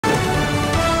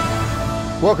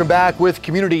Welcome back. With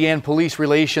community and police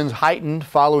relations heightened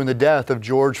following the death of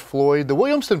George Floyd, the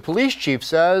Williamston police chief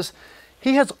says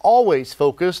he has always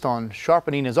focused on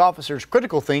sharpening his officers'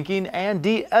 critical thinking and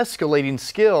de-escalating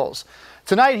skills.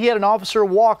 Tonight, he had an officer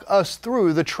walk us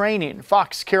through the training.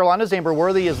 Fox Carolina's Amber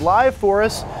Worthy is live for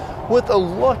us with a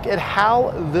look at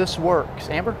how this works.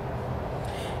 Amber?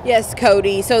 Yes,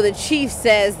 Cody. So the chief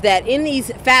says that in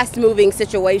these fast-moving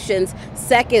situations,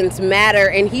 seconds matter,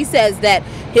 and he says that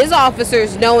his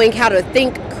officers knowing how to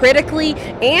think critically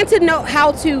and to know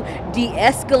how to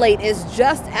de-escalate is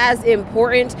just as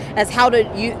important as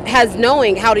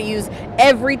knowing how to use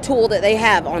every tool that they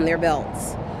have on their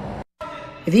belts.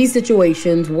 These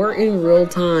situations were in real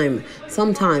time,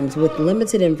 sometimes with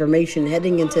limited information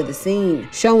heading into the scene,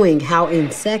 showing how in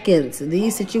seconds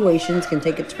these situations can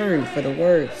take a turn for the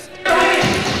worst.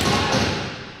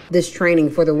 This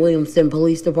training for the Williamston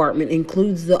Police Department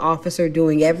includes the officer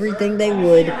doing everything they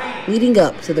would leading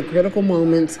up to the critical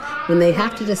moments when they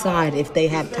have to decide if they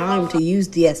have time to use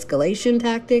de-escalation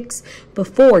tactics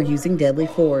before using deadly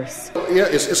force. Yeah,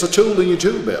 it's a tool in your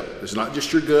tool belt. It's not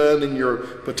just your gun and your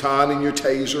baton and your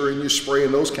taser and your spray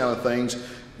and those kind of things.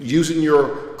 Using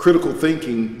your critical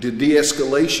thinking, the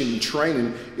de-escalation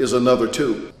training is another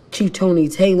tool. Chief Tony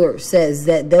Taylor says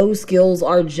that those skills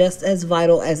are just as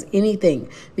vital as anything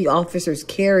the officers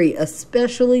carry,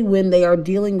 especially when they are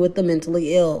dealing with the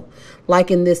mentally ill,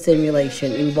 like in this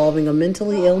simulation involving a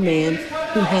mentally ill man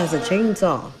who has a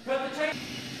chainsaw.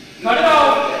 Cut it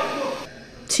off.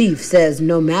 Chief says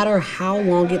no matter how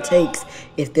long it takes,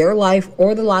 if their life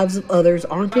or the lives of others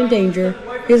aren't in danger,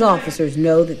 his officers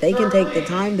know that they can take the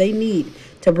time they need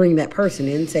to bring that person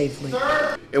in safely.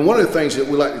 And one of the things that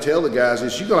we like to tell the guys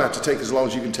is you're going to have to take as long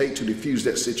as you can take to defuse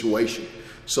that situation.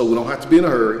 So we don't have to be in a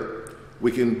hurry.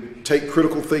 We can take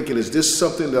critical thinking. Is this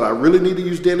something that I really need to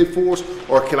use deadly force,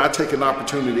 or can I take an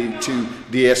opportunity to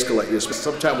de-escalate this?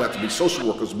 Sometimes we have to be social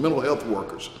workers, mental health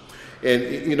workers. And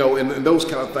you know, and those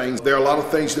kind of things. There are a lot of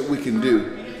things that we can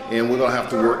do. And we're going to have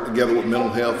to work together with mental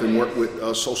health and work with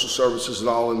social services and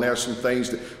all. And there are some things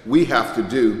that we have to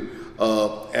do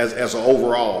as an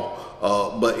overall.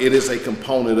 But it is a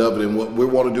component of it, and what we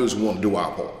want to do is we want to do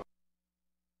our part.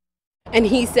 And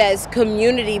he says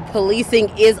community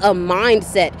policing is a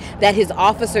mindset that his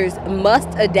officers must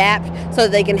adapt so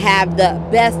that they can have the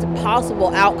best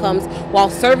possible outcomes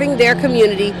while serving their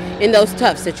community in those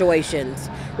tough situations.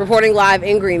 Reporting live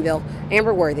in Greenville,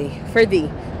 Amber Worthy for the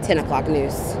 10 o'clock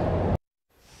news.